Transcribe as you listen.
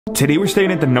Today we're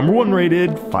staying at the #1 rated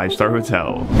 5-star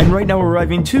hotel. And right now we're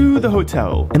arriving to the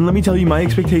hotel. And let me tell you, my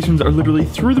expectations are literally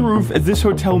through the roof as this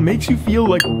hotel makes you feel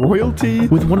like royalty,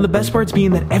 with one of the best parts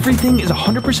being that everything is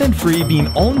 100% free, being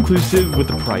all-inclusive with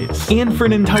the price. And for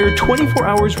an entire 24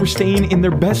 hours, we're staying in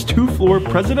their best 2-floor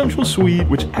presidential suite,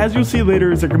 which as you'll see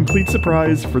later is a complete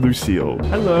surprise for Lucille.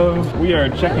 Hello, we are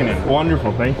checking in.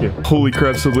 Wonderful, thank you. Holy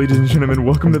crap, so ladies and gentlemen,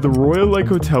 welcome to the Royal Like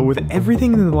Hotel with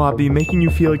everything in the lobby making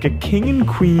you feel like a king and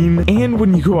queen. And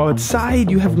when you go outside,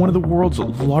 you have one of the world's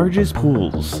largest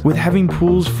pools, with having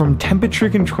pools from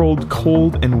temperature-controlled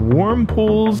cold and warm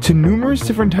pools to numerous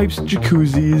different types of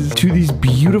jacuzzis to these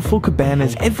beautiful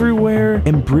cabanas everywhere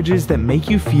and bridges that make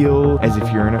you feel as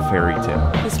if you're in a fairy tale.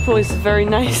 This pool is very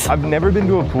nice. I've never been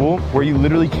to a pool where you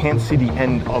literally can't see the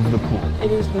end of the pool.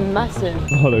 It is massive.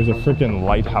 Oh, there's a freaking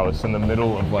lighthouse in the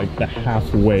middle of like the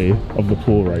halfway of the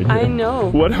pool right here. I know.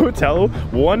 What hotel?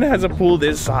 One has a pool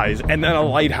this size and then a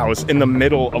lighthouse in the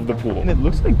middle of the pool. And it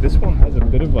looks like this one has a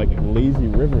bit of like a lazy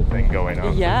river thing going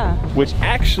on. Yeah. Which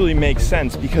actually makes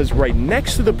sense because right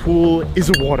next to the pool is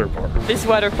a water park. This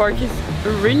water park is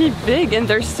really big and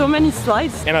there's so many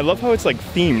slides. And I love how it's like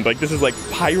themed. Like this is like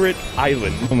Pirate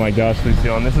Island. Oh my gosh,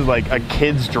 Lucille, and this is like a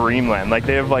kid's dreamland. Like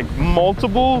they have like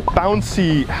multiple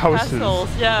bouncy houses. Castles,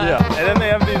 yeah. Yeah. And then they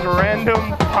have these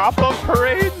random pop-up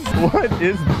parades. What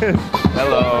is this?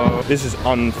 Hello. This is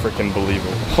unfreaking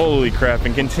believable. Holy crap.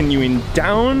 And continuing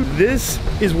down, this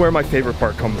is where my favorite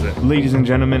part comes in. Ladies and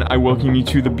gentlemen, I welcome you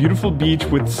to the beautiful beach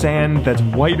with sand that's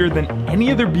whiter than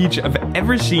any other beach I've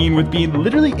ever seen, with being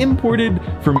literally imported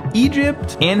from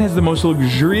Egypt, and has the most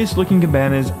luxurious looking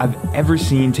cabanas I've ever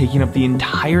seen, taking up the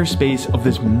entire space of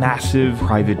this massive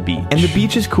private beach. And the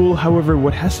beach is cool, however,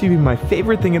 what has to be my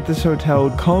favorite thing at this hotel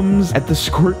comes at the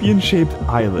scorpion-shaped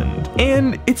island.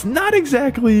 And it's not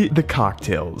exactly the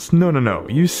cocktails. No.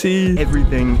 You see,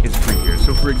 everything is free here.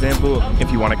 So for example, if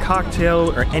you want a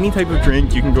cocktail or any type of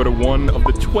drink, you can go to one of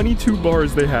the 22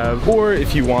 bars they have. Or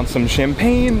if you want some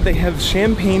champagne, they have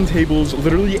champagne tables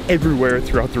literally everywhere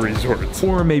throughout the resort.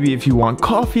 Or maybe if you want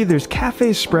coffee, there's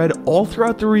cafes spread all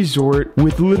throughout the resort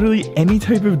with literally any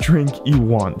type of drink you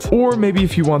want. Or maybe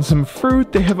if you want some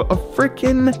fruit, they have a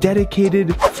frickin'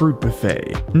 dedicated fruit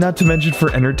buffet. Not to mention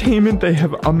for entertainment, they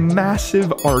have a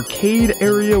massive arcade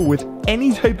area with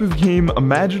any type of game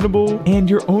imaginable and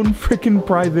your own frickin'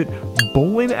 private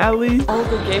bowling alley. All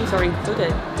the games are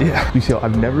included. Yeah. Lucille,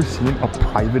 I've never seen a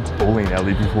private bowling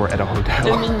alley before at a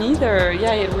hotel. Me neither.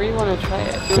 Yeah, I really want to try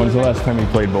it. When's the last time you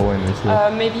played bowling,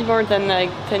 Lucille? Maybe more than like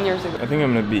 10 years ago. I think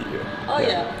I'm gonna beat you. Oh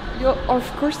yeah. You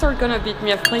of course are gonna beat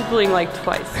me. I've played bowling like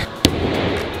twice.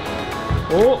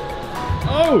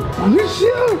 Oh,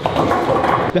 Lucille!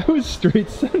 That was straight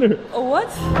center. Oh, what?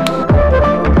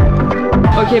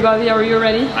 Okay, Bobby, are you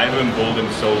ready? I haven't bowled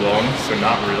in so long, so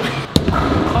not really.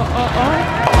 Oh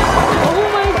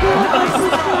my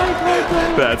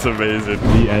god! That's amazing.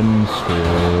 The end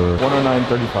score.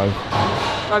 109.35.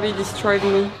 Bobby destroyed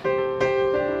me.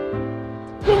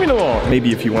 Moving along.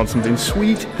 Maybe if you want something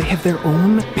sweet, they have their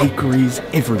own bakeries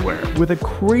everywhere, with a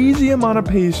crazy amount of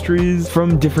pastries,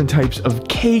 from different types of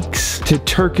cakes to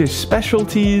Turkish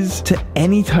specialties to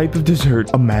any type of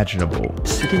dessert imaginable.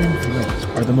 Sitting in thrones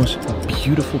are the most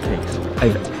beautiful cakes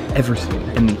I've ever seen.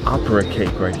 And the opera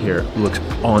cake right here looks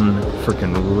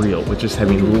unfreaking real, with just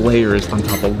having layers on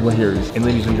top of layers. And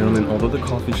ladies and gentlemen, although the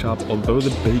coffee shop, although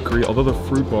the bakery, although the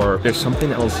fruit bar, there's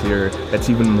something else here that's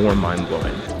even more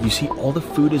mind-blowing. You see, all the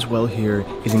food as well here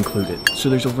is included. So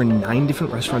there's over 9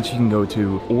 different restaurants you can go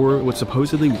to, or what's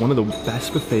supposedly one of the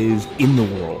best buffets in the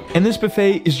world. And this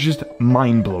buffet is just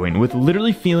mind-blowing, with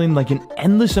literally feeling like an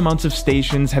endless amounts of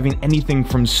stations, having anything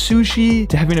from sushi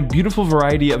to having a beautiful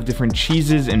variety of different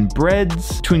cheeses and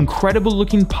breads to incredible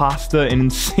looking pasta and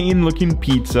insane looking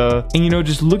pizza. And you know,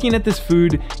 just looking at this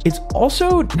food, it's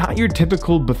also not your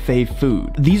typical buffet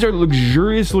food. These are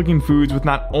luxurious looking foods, with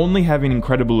not only having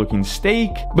incredible looking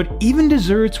steak, but even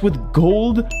desserts with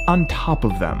gold on top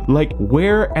of them. Like,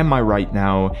 where am I right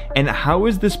now? And how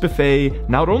is this buffet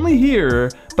not only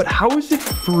here, but how is it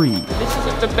free? This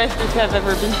is the best buffet I've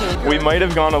ever been to. We might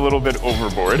have gone a little bit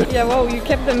overboard. Yeah, wow, you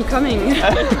kept them coming.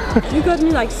 You got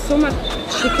me like so much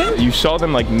chicken. You saw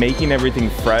them like making everything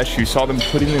fresh. You saw them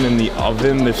putting them in the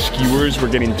oven. The skewers were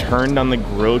getting turned on the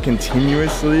grill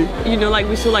continuously. You know, like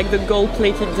we saw like the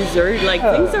gold-plated dessert. Like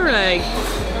things are like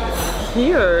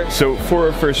here? So for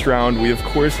our first round, we of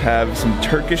course have some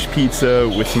Turkish pizza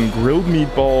with some grilled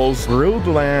meatballs, grilled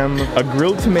lamb, a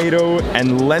grilled tomato,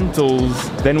 and lentils.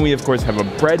 Then we of course have a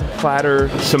bread platter,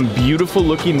 some beautiful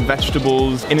looking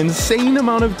vegetables, an insane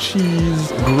amount of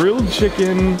cheese, grilled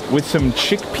chicken with some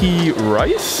chickpea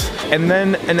rice, and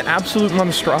then an absolute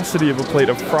monstrosity of a plate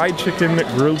of fried chicken,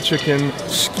 grilled chicken,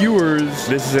 skewers.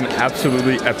 This is an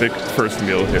absolutely epic first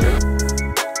meal here.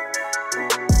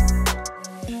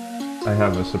 I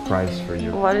have a surprise for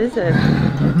you. What is it?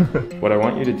 What I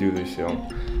want you to do, Lucille,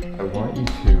 I want you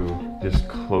to just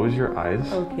close your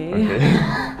eyes. Okay.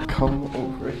 Come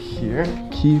over here.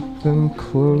 Keep them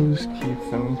closed. Keep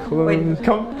them closed. Wait.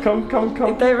 Come.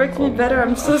 It directs me better.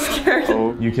 I'm so scared.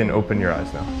 Oh, you can open your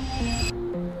eyes now.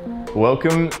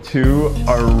 Welcome to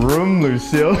our room,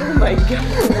 Lucille. Oh my god,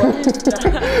 what is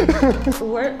that?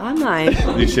 Where am I?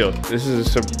 Lucille, this is a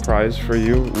surprise for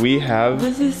you.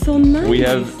 This is so nice. We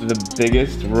have the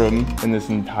biggest room in this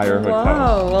entire hotel.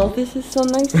 Wow, well this is so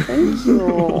nice, thank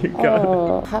you. You got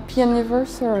oh, happy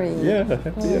anniversary. Yeah,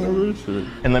 happy anniversary.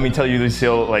 And let me tell you,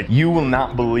 Lucille, like, you will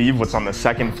not believe what's on the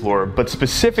second floor, but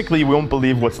specifically, you won't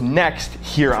believe what's next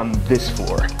here on this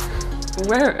floor.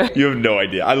 Where? You have no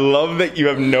idea. I love that you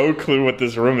have no clue what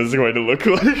this room is going to look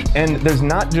like. And there's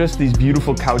not just these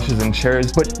beautiful couches and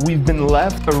chairs, but we've been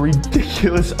left a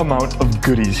ridiculous amount of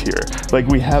goodies here. Like,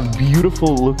 we have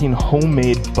beautiful looking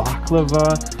homemade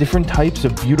baklava, different types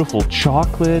of beautiful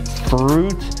chocolate,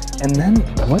 fruit, and then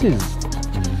what is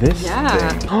this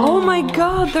thing? Oh my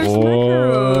god, there's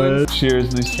macarons.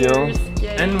 Cheers, Lucille. Cheers.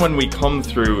 Yay. And when we come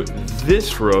through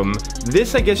this room,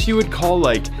 this I guess you would call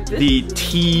like the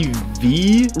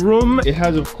TV room. It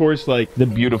has of course like the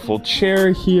beautiful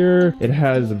chair here. It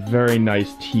has a very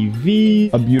nice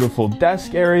TV, a beautiful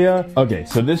desk area. Okay,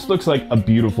 so this looks like a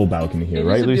beautiful balcony here,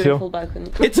 right, Lucille? Beautiful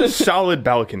balcony. It's a solid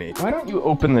balcony. Why don't you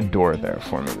open the door there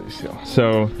for me, Lucille?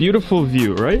 So, beautiful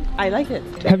view, right? I like it.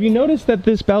 Have you noticed that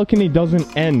this balcony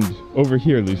doesn't end over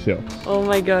here, Lucille? Oh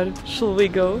my god, shall we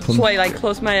go? Shall I like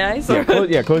close my eyes?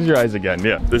 Yeah, close your eyes again.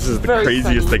 Yeah, this is the Very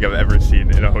craziest funny. thing I've ever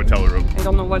seen in a hotel room. I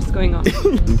don't know what's going on.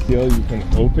 Lucille, you can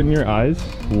open your eyes.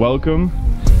 Welcome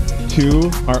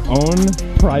to our own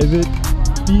private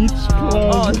beach club.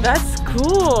 Oh, that's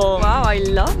cool. Wow, I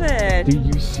love it. Do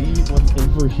you see what's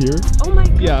over here? Oh my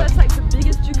god, Yeah. that's like the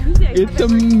biggest jacuzzi I've It's a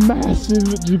ever massive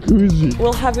jacuzzi.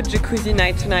 We'll have a jacuzzi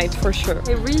night tonight for sure.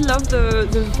 I really love the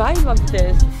vibe of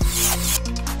this.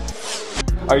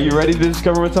 Are you ready to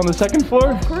discover what's on the second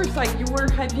floor? Of course, like you were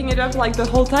hyping it up like the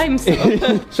whole time.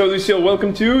 So. So Lucille,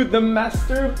 welcome to the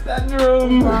master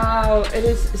bedroom. Wow, it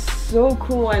is so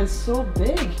cool and so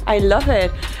big. I love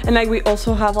it. And like we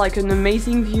also have like an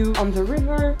amazing view on the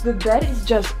river. The bed is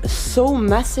just so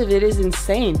massive, it is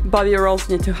insane. Bobby rolls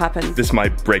need to happen. This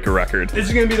might break a record. This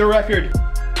is gonna be the record.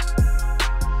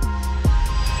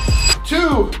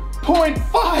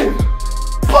 2.5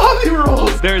 Bobby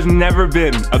rolls! There's never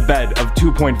been a bed of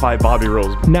 2.5 Bobby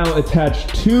rolls. Now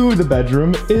attached to the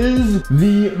bedroom is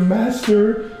the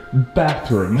master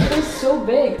bathroom. It's so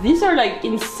big. These are like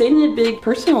insanely big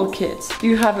personal kits.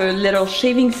 You have a little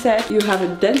shaving set, you have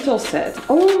a dental set.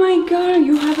 Oh my god,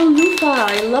 you have a loofah.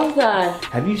 I love that.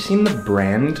 Have you seen the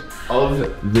brand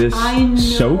of this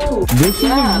soap? This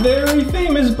is a very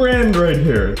famous brand right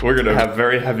here. We're gonna have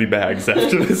very heavy bags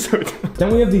after this.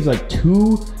 Then we have these like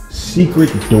two secret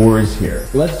doors here.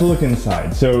 Let's look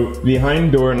inside. So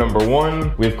behind door number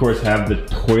 1, we of course have the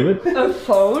toilet. A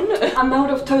phone? I'm out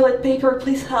of toilet paper,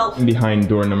 please help. And behind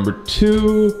door number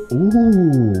 2,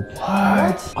 ooh,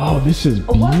 what? Oh, this is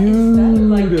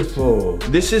beautiful.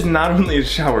 This is not only a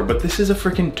shower, but this is a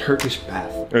freaking Turkish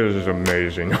bath. This is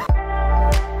amazing.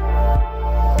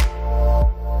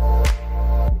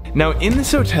 Now in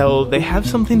this hotel, they have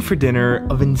something for dinner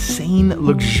of insane,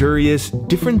 luxurious,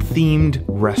 different themed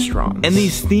restaurants. And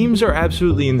these themes are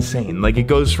absolutely insane. Like it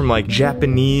goes from like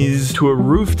Japanese to a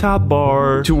rooftop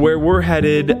bar to where we're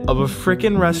headed of a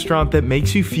frickin' restaurant that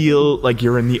makes you feel like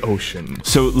you're in the ocean.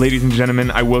 So ladies and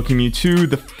gentlemen, I welcome you to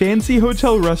the fancy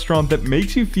hotel restaurant that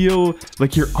makes you feel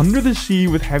like you're under the sea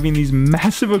with having these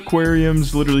massive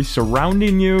aquariums literally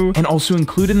surrounding you. And also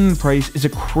included in the price is a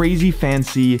crazy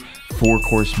fancy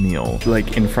 4-course meal.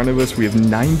 Like in front of us, we have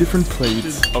 9 different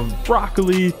plates of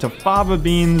broccoli to fava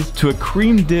beans to a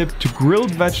cream dip to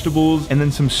grilled vegetables and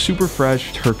then some super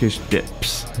fresh Turkish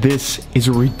dips. This is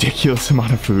a ridiculous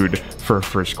amount of food for a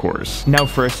first course. Now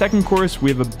for a second course, we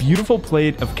have a beautiful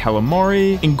plate of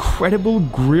calamari, incredible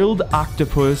grilled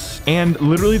octopus, and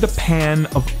literally the pan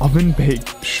of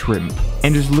oven-baked shrimp.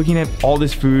 And just looking at all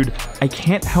this food, I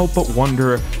can't help but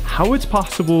wonder how it's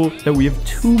possible that we have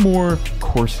 2 more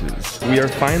courses. We are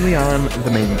finally on the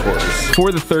main course.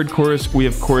 For the third course, we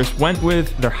of course went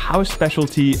with their house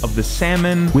specialty of the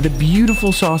salmon with a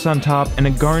beautiful sauce on top and a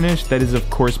garnish that is of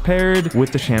course paired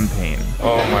with the champagne.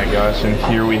 Oh my gosh, and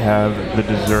here we have the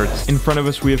desserts. In front of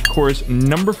us, we have course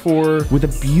number 4 with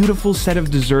a beautiful set of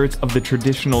desserts of the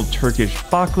traditional Turkish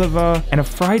baklava and a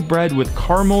fried bread with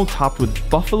caramel topped with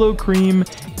buffalo cream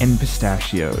and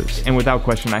pistachios. And without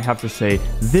question, I have to say,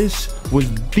 this was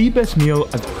the best meal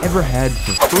I've ever had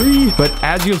for free. But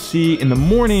as you'll see in the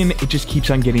morning, it just keeps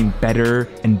on getting better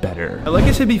and better. Like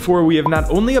I said before, we have not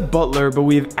only a butler, but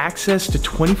we have access to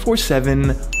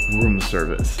 24/7 room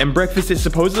service. And breakfast is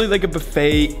supposedly like a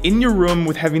buffet in your room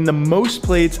with having the most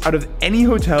plates out of any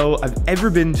hotel I've ever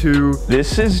been to.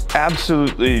 This is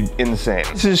absolutely insane.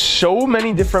 This is so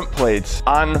many different plates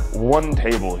on one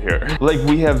table here. Like,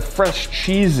 we have fresh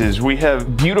cheeses, we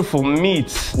have beautiful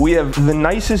meats, we have the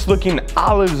nicest looking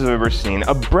olives I've ever seen,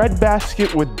 a bread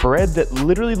basket with bread that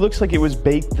literally looks like it was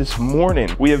baked this morning.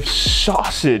 We have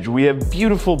sausage, we have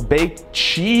beautiful baked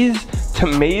cheese,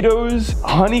 tomatoes,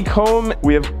 honeycomb,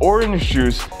 we have orange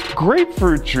juice,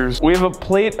 grapefruit juice, we have a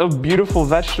plate of beautiful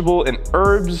vegetable and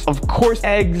herbs, of course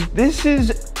eggs. This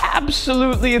is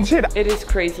absolutely insane. It is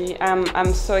crazy.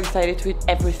 I'm so excited to eat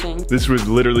everything. This was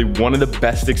literally one of the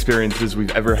best experiences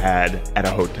we've ever had at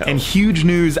a hotel. And huge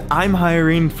news, I'm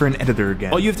hiring for an editor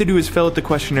again. All you have to do is fill out the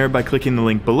questionnaire by clicking the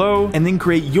link below, and then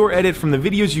create your edit from the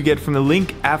videos you get from the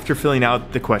link after filling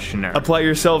out the questionnaire. Apply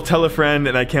yourself, tell a friend,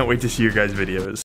 and I can't wait to see your guys' videos.